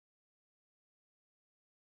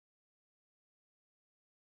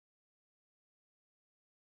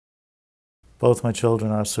Both my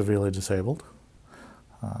children are severely disabled.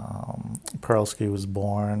 Pearlsky was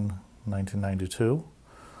born in 1992.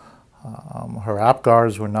 Her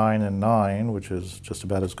APGARs were 9 and 9, which is just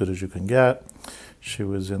about as good as you can get. She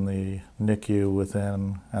was in the NICU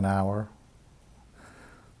within an hour.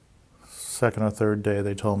 Second or third day,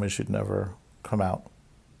 they told me she'd never come out.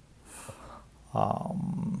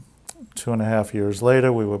 2.5 years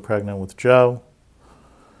later, we were pregnant with Joe,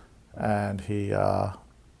 and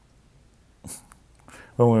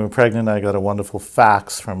when we were pregnant, I got a wonderful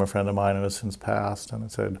fax from a friend of mine who has since passed, and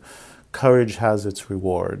it said, "Courage has its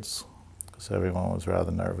rewards," because everyone was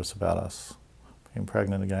rather nervous about us being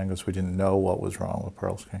pregnant again because we didn't know what was wrong with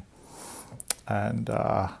Pearlsky. And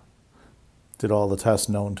did all the tests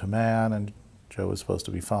known to man, and Joe was supposed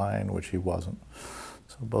to be fine, which he wasn't.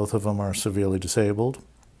 So both of them are severely disabled.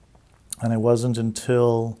 And it wasn't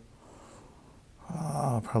until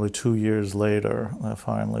probably 2 years later that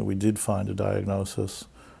finally we did find a diagnosis.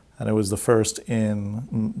 And it was the first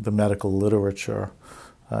in the medical literature,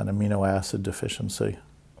 an amino acid deficiency.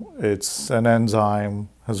 It's an enzyme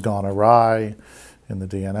has gone awry in the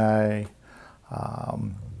DNA.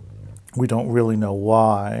 We don't really know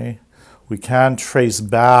why. We can trace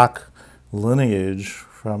back lineage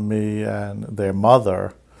from me and their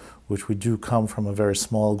mother, which we do come from a very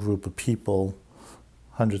small group of people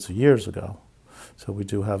hundreds of years ago. So we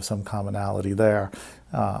do have some commonality there.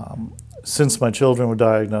 Since my children were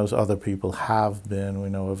diagnosed, other people have been. We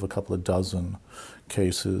know of a couple of dozen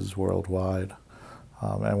cases worldwide.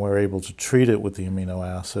 And we're able to treat it with the amino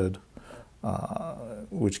acid,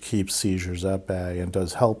 which keeps seizures at bay and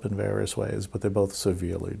does help in various ways, but they're both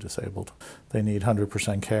severely disabled. They need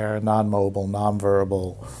 100% care, non-mobile,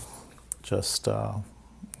 non-verbal, just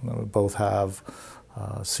both have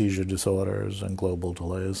seizure disorders and global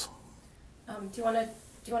delays. Do you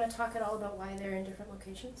want to talk at all about why they're in different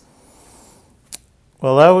locations?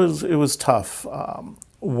 Well, it was tough.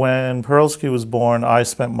 When Pearlsky was born, I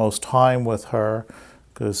spent most time with her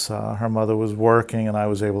because her mother was working and I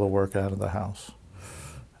was able to work out of the house.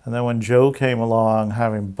 And then when Joe came along,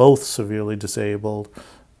 having both severely disabled,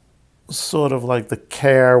 sort of like the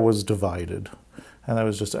care was divided. And that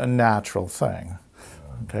was just a natural thing.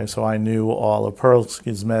 Okay, so I knew all of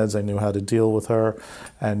Pearlsky's meds, I knew how to deal with her,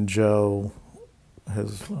 and Joe,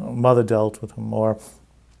 his mother, dealt with him more.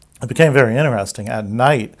 It became very interesting. At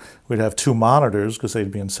night, we'd have 2 monitors because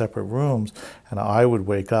they'd be in separate rooms, and I would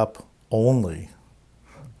wake up only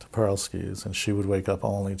to Pearlsky's, and she would wake up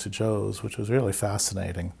only to Joe's, which was really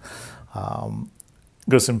fascinating.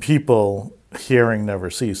 Because in people, hearing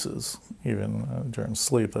never ceases, even during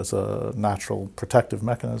sleep. That's a natural protective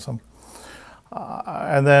mechanism.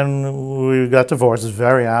 And then we got divorced,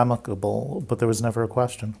 very amicable, but there was never a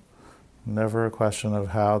question. Never a question of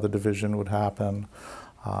how the division would happen.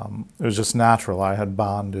 It was just natural. I had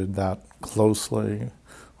bonded that closely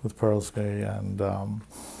with Pearlsky, and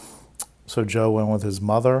so Joe went with his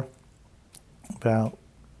mother. About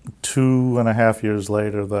 2.5 years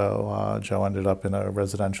later, though, Joe ended up in a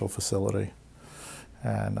residential facility,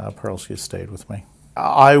 and Pearlsky stayed with me.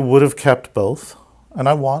 I would have kept both, and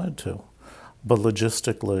I wanted to, but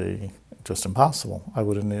logistically, just impossible. I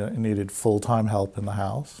would have needed full-time help in the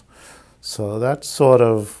house. So that sort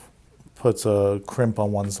of puts a crimp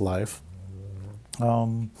on one's life.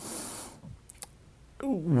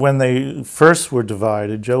 When they first were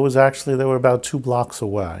divided, Joe was actually, they were about 2 blocks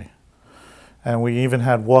away. And we even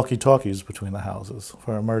had walkie-talkies between the houses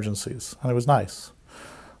for emergencies, and it was nice.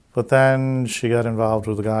 But then she got involved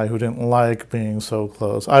with a guy who didn't like being so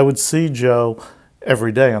close. I would see Joe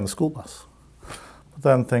every day on the school bus. But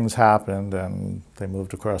then things happened, and they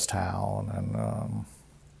moved across town, and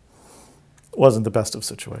it wasn't the best of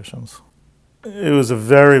situations. It was a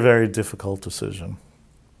very, very difficult decision,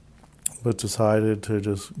 but decided to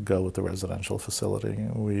just go with the residential facility.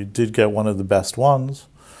 We did get one of the best ones.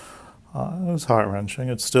 It was heart-wrenching.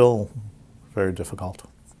 It's still very difficult.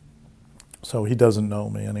 So he doesn't know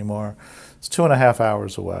me anymore. It's 2.5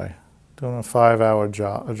 hours away. Doing a 5-hour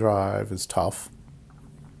drive is tough.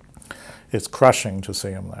 It's crushing to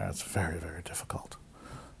see him there. It's very, very difficult.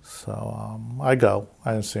 So I go.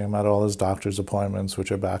 I see him at all his doctor's appointments,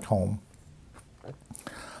 which are back home.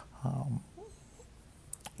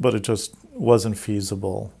 But it just wasn't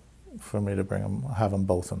feasible for me to have them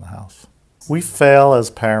both in the house. We fail as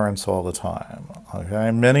parents all the time. Okay?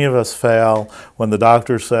 Many of us fail when the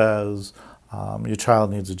doctor says your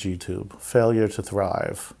child needs a G-tube. Failure to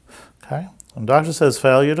thrive. Okay? When the doctor says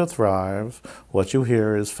failure to thrive, what you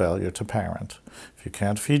hear is failure to parent. If you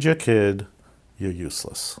can't feed your kid, you're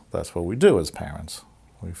useless. That's what we do as parents.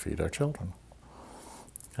 We feed our children.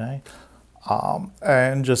 Okay?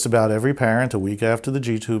 And just about every parent, a week after the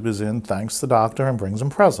G-tube is in, thanks the doctor and brings them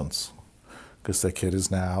presents because their kid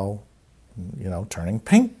is now, turning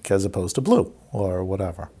pink as opposed to blue or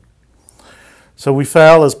whatever. So we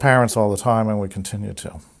fail as parents all the time, and we continue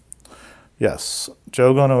to. Yes,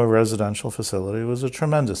 Joe going to a residential facility was a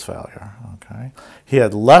tremendous failure. Okay, he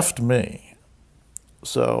had left me,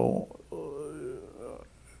 so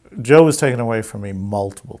Joe was taken away from me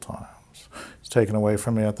multiple times. He's taken away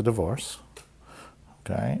from me at the divorce.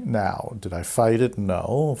 Okay, now, did I fight it?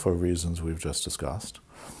 No, for reasons we've just discussed.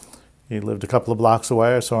 He lived a couple of blocks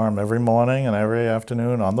away. I saw him every morning and every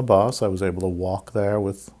afternoon on the bus. I was able to walk there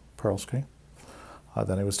with Pearlsky.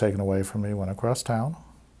 Then he was taken away from me, went across town.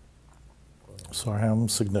 Saw him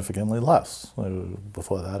significantly less.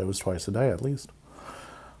 Before that, it was twice a day at least.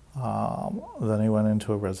 Then he went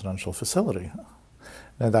into a residential facility.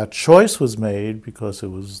 Now, that choice was made because it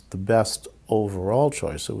was the best overall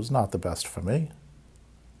choice. It was not the best for me.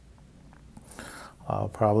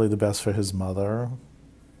 Probably the best for his mother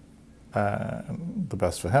and the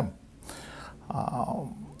best for him.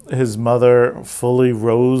 His mother fully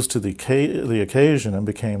rose to the occasion and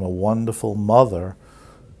became a wonderful mother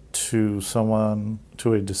to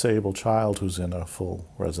a disabled child who's in a full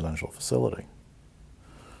residential facility.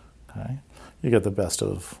 Okay? You get the best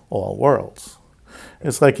of all worlds.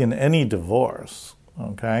 It's like in any divorce,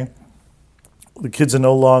 okay? The kids are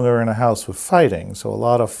no longer in a house with fighting, so a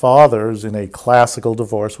lot of fathers in a classical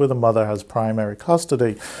divorce where the mother has primary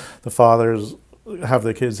custody, the fathers have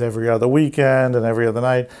the kids every other weekend and every other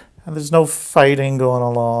night, and there's no fighting going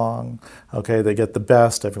along. Okay, they get the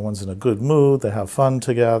best, everyone's in a good mood, they have fun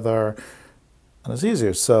together, and it's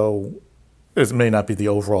easier. So it may not be the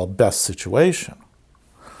overall best situation.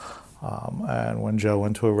 And when Joe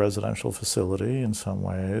went to a residential facility, in some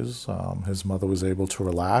ways, his mother was able to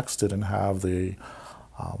relax, didn't have the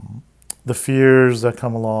fears that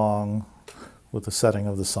come along with the setting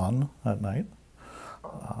of the sun at night.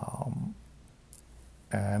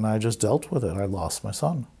 And I just dealt with it. I lost my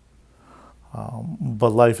son. But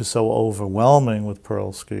life is so overwhelming with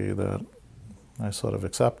Pearlsky that I sort of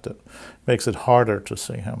accept it. Makes it harder to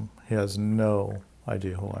see him. He has no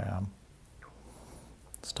idea who I am.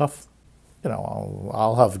 It's tough.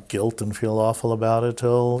 I'll have guilt and feel awful about it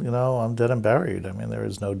till, I'm dead and buried. I mean, there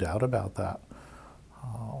is no doubt about that.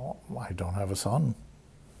 I don't have a son.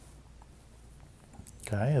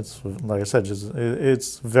 Okay, it's, like I said,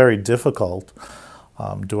 it's very difficult.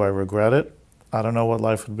 Do I regret it? I don't know what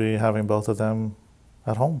life would be having both of them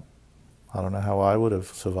at home. I don't know how I would have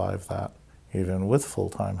survived that, even with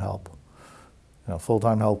full-time help.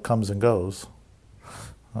 Full-time help comes and goes.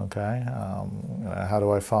 Okay, how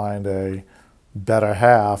do I find a better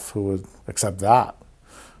half who would accept that?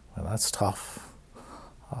 And that's tough.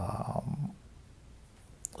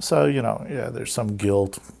 So, yeah, there's some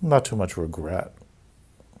guilt, not too much regret.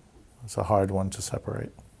 It's a hard one to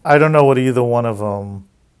separate. I don't know what either one of them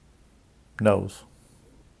knows.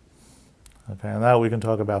 Okay, and that we can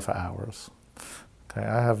talk about for hours. Okay,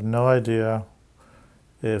 I have no idea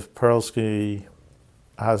if Pearlsky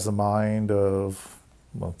has the mind of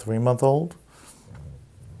a 3-month-old.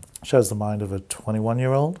 She has the mind of a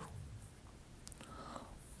 21-year-old.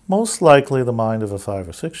 Most likely the mind of a 5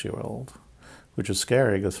 or 6-year-old, which is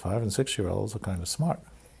scary because 5 and 6-year-olds are kind of smart.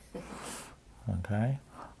 Okay.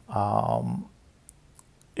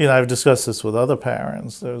 I've discussed this with other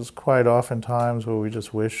parents. There's quite often times where we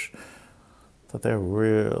just wish that they're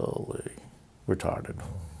really retarded.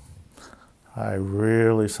 I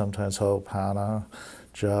really sometimes hope Hannah,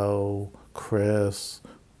 Joe, Chris,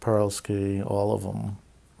 Pearlsky, all of them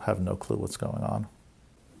have no clue what's going on.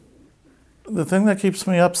 The thing that keeps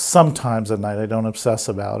me up sometimes at night, I don't obsess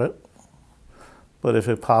about it, but if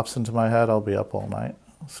it pops into my head, I'll be up all night.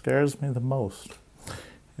 It scares me the most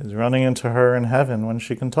is running into her in heaven when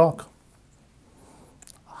she can talk.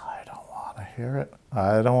 I don't want to hear it.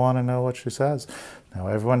 I don't want to know what she says. Now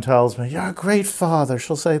everyone tells me, you're a great father.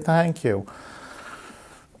 She'll say thank you.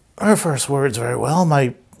 Her first words very well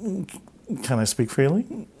might, can I speak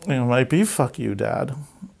freely? Might be, fuck you, Dad.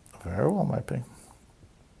 Very well might be.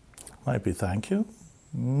 Might be thank you.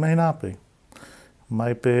 May not be.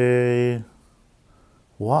 Might be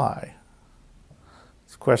why.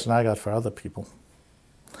 It's a question I got for other people.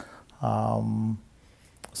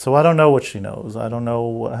 So I don't know what she knows. I don't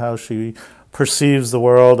know how she perceives the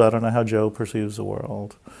world. I don't know how Joe perceives the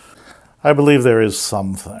world. I believe there is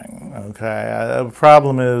something, okay? The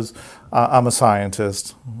problem is I'm a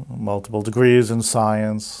scientist, multiple degrees in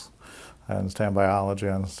science. I understand biology,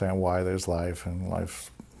 I understand why there's life and life's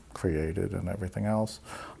created and everything else.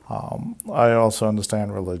 I also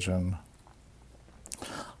understand religion.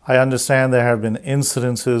 I understand there have been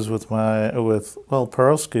incidences with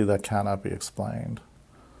Perovsky that cannot be explained.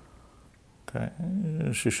 Okay,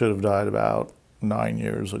 she should have died about 9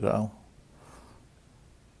 years ago.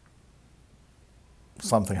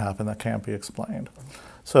 Something happened that can't be explained.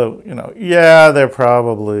 So, yeah, there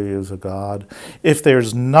probably is a God. If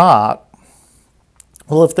there's not,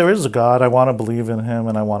 well, if there is a God, I want to believe in him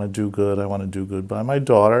and I want to do good. I want to do good by my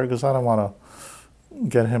daughter because I don't want to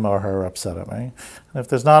get him or her upset at me. And if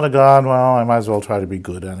there's not a God, well, I might as well try to be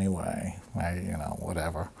good anyway.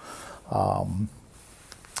 Whatever.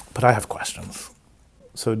 But I have questions.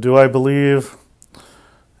 So do I believe?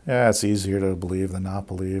 Yeah, it's easier to believe than not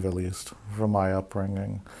believe, at least from my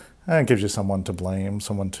upbringing. And it gives you someone to blame,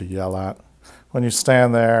 someone to yell at. When you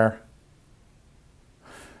stand there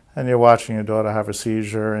and you're watching your daughter have a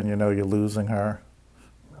seizure and you know you're losing her,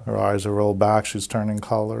 her eyes are rolled back, she's turning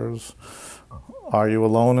colors. Are you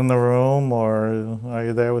alone in the room or are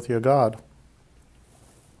you there with your God?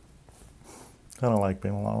 I don't like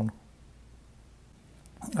being alone.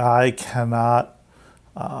 I cannot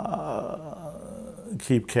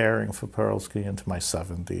keep caring for Perovsky into my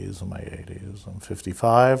 70s and my 80s. I'm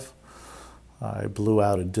 55. I blew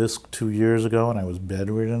out a disc 2 years ago and I was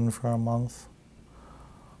bedridden for a month.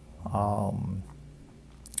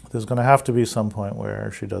 There's going to have to be some point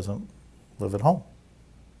where she doesn't live at home.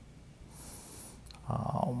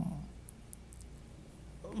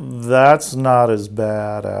 That's not as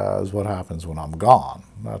bad as what happens when I'm gone.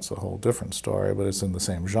 That's a whole different story, but it's in the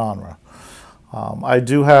same genre. I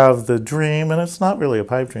do have the dream, and it's not really a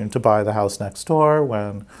pipe dream, to buy the house next door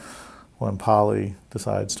when Polly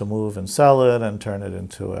decides to move and sell it and turn it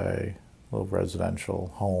into a little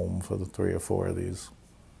residential home for the 3 or 4 of these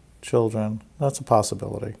children. That's a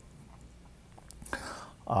possibility.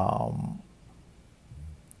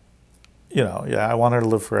 Yeah, I want her to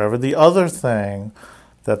live forever. The other thing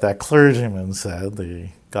that clergyman said, the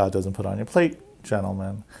God doesn't put on your plate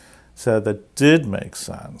gentleman, said that did make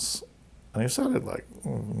sense, and he said it like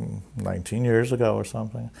 19 years ago or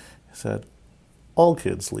something. He said, all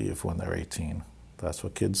kids leave when they're 18. That's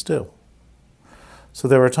what kids do. So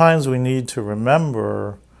there are times we need to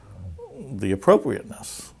remember the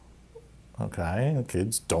appropriateness. Okay,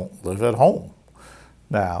 kids don't live at home.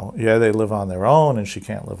 Now, yeah, they live on their own and she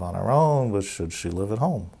can't live on her own, but should she live at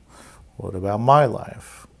home? What about my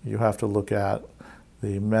life? You have to look at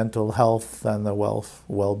the mental health and the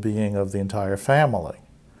well-being of the entire family.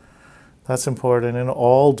 That's important in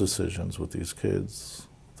all decisions with these kids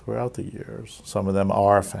throughout the years. Some of them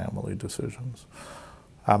are family decisions.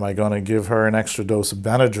 Am I going to give her an extra dose of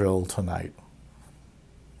Benadryl tonight?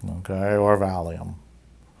 Okay, or Valium?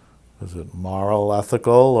 Is it moral,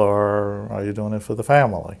 ethical, or are you doing it for the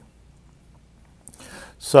family?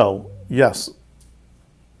 So, yes,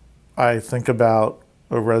 I think about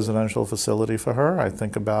a residential facility for her. I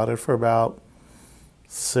think about it for about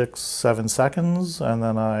 6, 7 seconds, and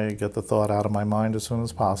then I get the thought out of my mind as soon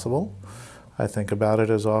as possible. I think about it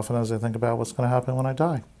as often as I think about what's going to happen when I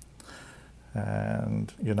die.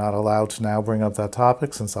 And you're not allowed to now bring up that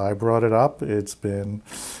topic. Since I brought it up, it's been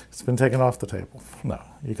taken off the table. No,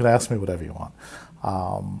 you can ask me whatever you want.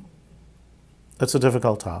 It's a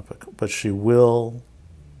difficult topic, but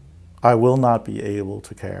I will not be able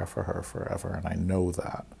to care for her forever, and I know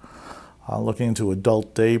that. Looking into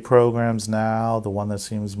adult day programs now, the one that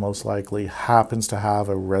seems most likely happens to have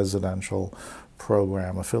a residential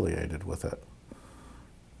program affiliated with it.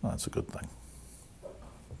 That's a good thing.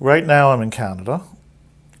 Right now I'm in Canada.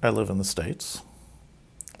 I live in the States.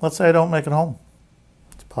 Let's say I don't make it home.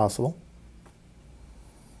 It's possible.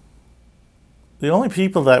 The only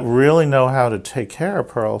people that really know how to take care of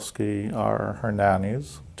Perovsky are her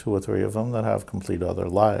nannies, 2 or 3 of them that have complete other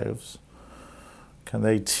lives. Can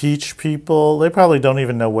they teach people? They probably don't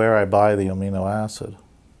even know where I buy the amino acid,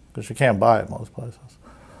 because you can't buy it most places.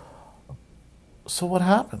 So what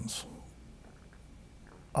happens?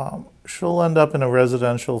 She'll end up in a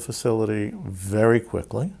residential facility very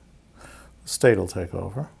quickly. The state will take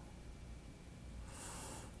over.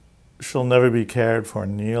 She'll never be cared for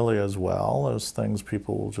nearly as well as things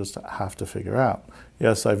people will just have to figure out.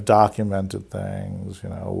 Yes, I've documented things,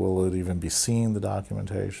 will it even be seen, the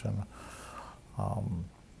documentation?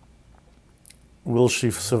 Will she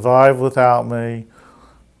survive without me?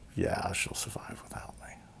 Yeah, she'll survive without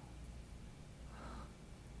me.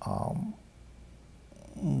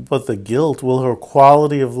 But the guilt, will her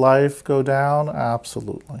quality of life go down?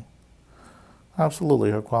 Absolutely.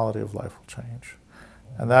 Absolutely, her quality of life will change.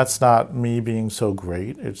 And that's not me being so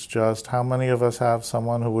great. It's just how many of us have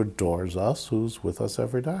someone who adores us, who's with us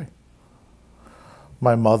every day.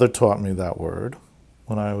 My mother taught me that word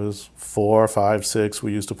when I was 4, 5, 6,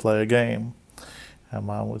 we used to play a game. And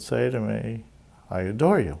Mom would say to me, I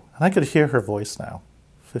adore you. And I could hear her voice now,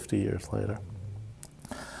 50 years later.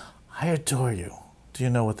 I adore you. Do you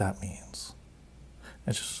know what that means?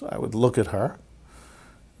 And I would look at her,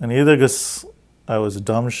 and either because I was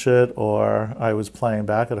dumb shit or I was playing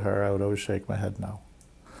back at her, I would always shake my head no.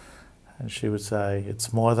 And she would say,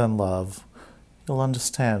 it's more than love. You'll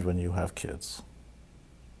understand when you have kids.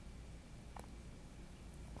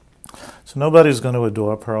 So nobody's going to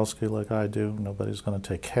adore Pearlsky like I do. Nobody's going to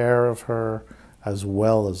take care of her as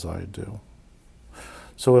well as I do.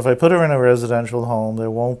 So if I put her in a residential home,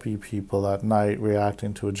 there won't be people at night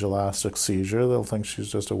reacting to a gelastic seizure. They'll think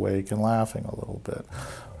she's just awake and laughing a little bit.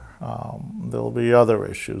 There'll be other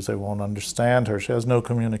issues. They won't understand her. She has no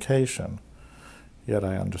communication, yet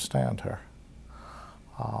I understand her.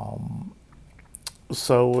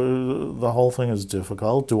 So the whole thing is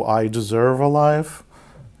difficult. Do I deserve a life?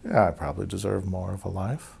 Yeah, I probably deserve more of a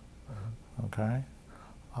life. Okay.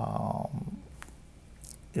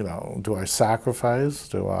 You know, do I sacrifice?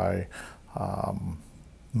 Do I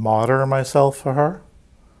martyr myself for her?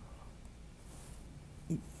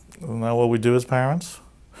 Isn't that what we do as parents?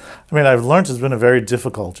 I mean, I've learned it's been a very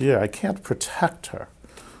difficult year. I can't protect her.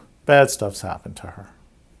 Bad stuff's happened to her.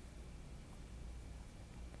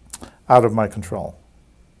 Out of my control.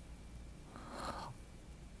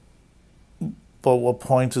 But what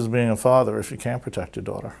point is being a father if you can't protect your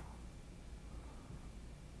daughter?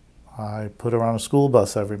 I put her on a school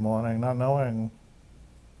bus every morning not knowing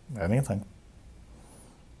anything.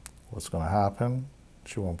 What's going to happen?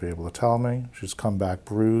 She won't be able to tell me. She's come back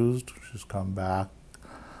bruised. She's come back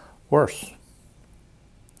worse.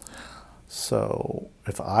 So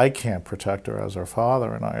if I can't protect her as her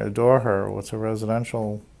father and I adore her, what's a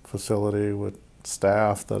residential facility with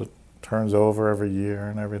staff that turns over every year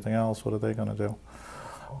and everything else, what are they going to do?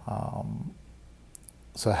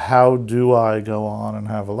 So how do I go on and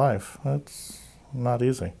have a life? It's not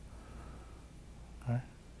easy. Okay?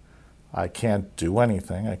 I can't do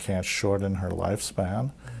anything. I can't shorten her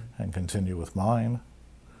lifespan and continue with mine.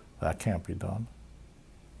 That can't be done.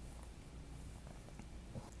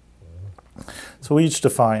 So we each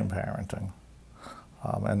define parenting.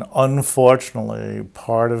 And unfortunately,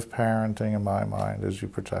 part of parenting in my mind is you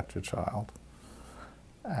protect your child.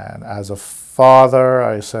 And as a father,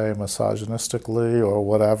 I say misogynistically or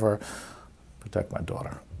whatever, protect my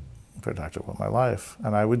daughter, protect her with my life.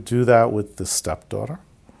 And I would do that with the stepdaughter,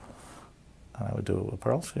 and I would do it with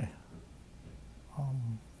Pearlsky.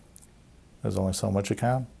 There's only so much you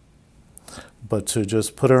can. But to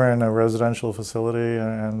just put her in a residential facility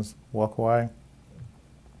and walk away,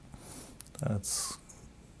 that's,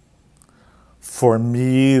 for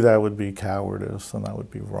me, that would be cowardice and that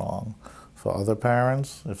would be wrong. For other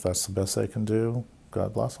parents, if that's the best they can do,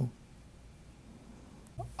 God bless them.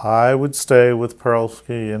 I would stay with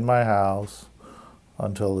Pearlsky in my house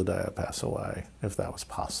until the day I pass away, if that was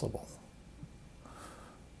possible.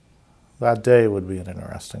 That day would be an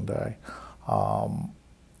interesting day.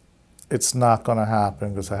 It's not going to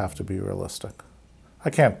happen because I have to be realistic. I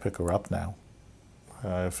can't pick her up now.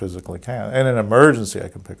 I physically can't. In an emergency, I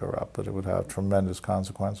can pick her up, but it would have tremendous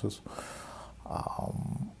consequences.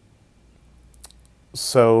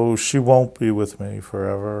 So she won't be with me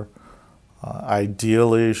forever.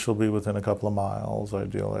 Ideally, she'll be within a couple of miles.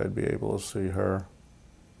 Ideally, I'd be able to see her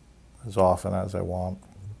as often as I want.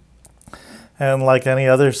 And like any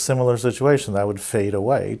other similar situation, that would fade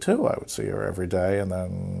away too. I would see her every day and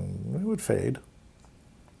then it would fade.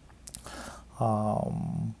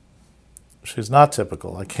 She's not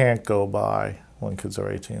typical. I can't go by when kids are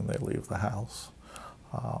 18, they leave the house.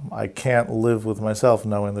 I can't live with myself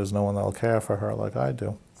knowing there's no one that'll care for her like I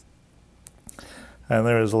do. And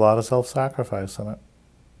there is a lot of self-sacrifice in it.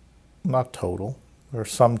 Not total. There are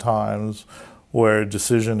some times where a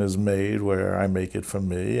decision is made where I make it for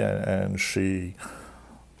me and she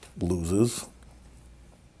loses.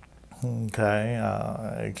 Okay,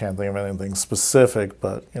 I can't think of anything specific,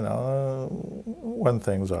 but you know, when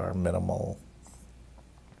things are minimal.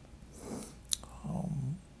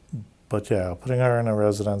 But yeah, putting her in a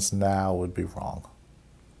residence now would be wrong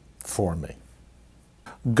for me.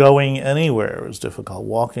 Going anywhere is difficult.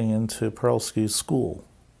 Walking into Pearlsky's school.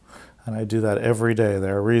 And I do that every day.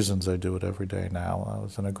 There are reasons I do it every day now. That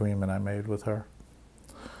was an agreement I made with her.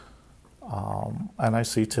 And I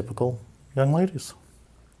see typical young ladies.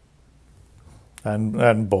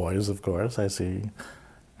 And boys, of course, I see.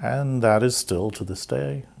 And that is still, to this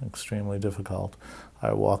day, extremely difficult.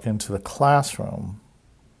 I walk into the classroom,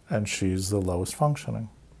 and she's the lowest functioning.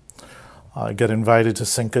 I get invited to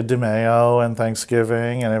Cinco de Mayo and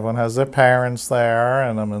Thanksgiving, and everyone has their parents there,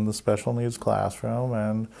 and I'm in the special needs classroom,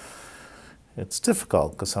 and it's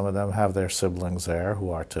difficult because some of them have their siblings there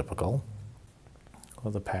who are typical,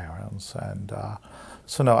 or the parents. And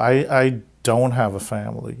so, no, I don't have a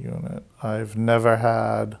family unit. I've never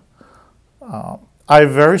had. I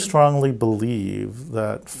very strongly believe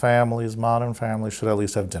that families, modern families, should at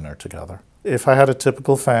least have dinner together. If I had a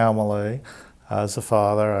typical family, as a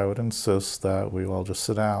father, I would insist that we all just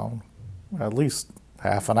sit down at least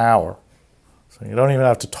half an hour. So you don't even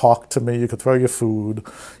have to talk to me. You could throw your food.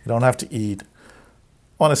 You don't have to eat. I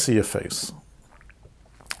want to see your face.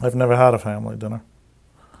 I've never had a family dinner.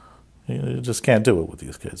 You just can't do it with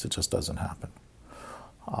these kids. It just doesn't happen.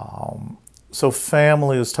 So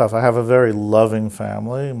family is tough. I have a very loving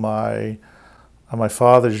family. On my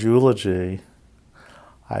father's eulogy,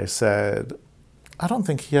 I said, I don't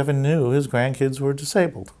think he ever knew his grandkids were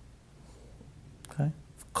disabled. Okay?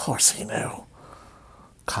 Of course he knew.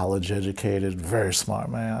 College educated, very smart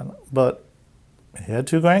man. But he had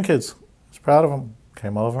two grandkids. He was proud of them.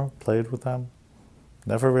 Came over, played with them.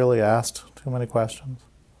 Never really asked too many questions.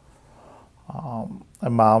 My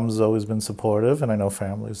mom's always been supportive, and I know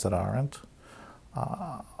families that aren't.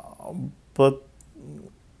 But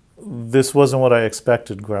this wasn't what I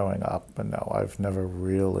expected growing up. And no, I've never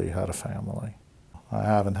really had a family. I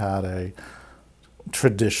haven't had a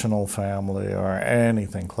traditional family or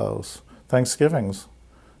anything close. Thanksgivings.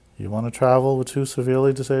 You want to travel with two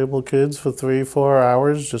severely disabled kids for 3-4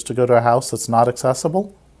 hours just to go to a house that's not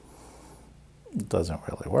accessible? It doesn't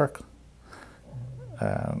really work.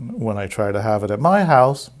 And when I try to have it at my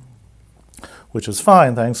house, which is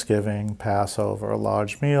fine, Thanksgiving, Passover, a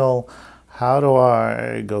large meal, how do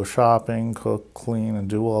I go shopping, cook, clean, and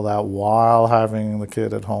do all that while having the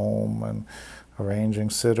kid at home and arranging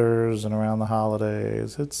sitters and around the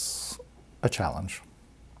holidays? It's a challenge.